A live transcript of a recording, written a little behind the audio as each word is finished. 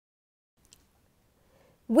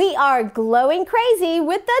We are glowing crazy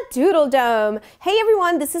with the Doodle Dome. Hey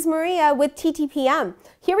everyone, this is Maria with TTPM.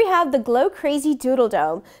 Here we have the Glow Crazy Doodle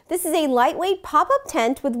Dome. This is a lightweight pop-up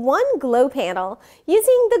tent with one glow panel.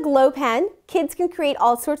 Using the glow pen, kids can create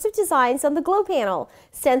all sorts of designs on the glow panel.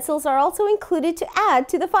 Stencils are also included to add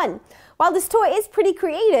to the fun. While this toy is pretty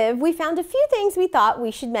creative, we found a few things we thought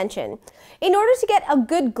we should mention. In order to get a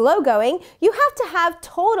good glow going, you have to have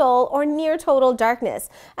total or near total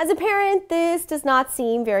darkness. As a parent, this does not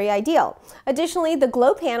seem very ideal. Additionally, the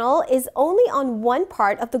glow panel is only on one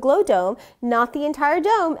part of the glow dome, not the entire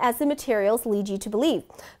dome, as the materials lead you to believe.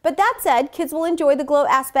 But that said, kids will enjoy the glow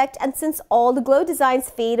aspect, and since all the glow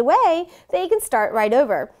designs fade away, they can start right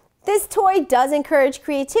over. This toy does encourage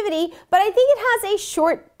creativity, but I think it has a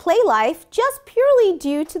short play life just purely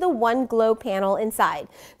due to the one glow panel inside.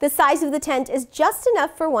 The size of the tent is just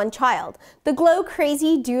enough for one child. The Glow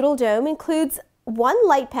Crazy Doodle Dome includes one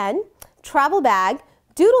light pen, travel bag,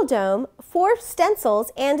 Doodle Dome, 4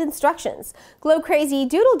 stencils, and instructions. Glow Crazy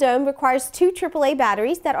Doodle Dome requires 2 AAA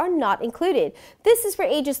batteries that are not included. This is for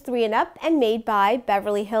ages 3 and up and made by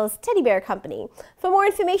Beverly Hills Teddy Bear Company. For more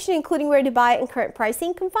information, including where to buy and current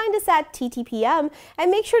pricing, come find us at TTPM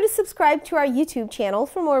and make sure to subscribe to our YouTube channel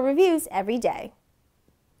for more reviews every day.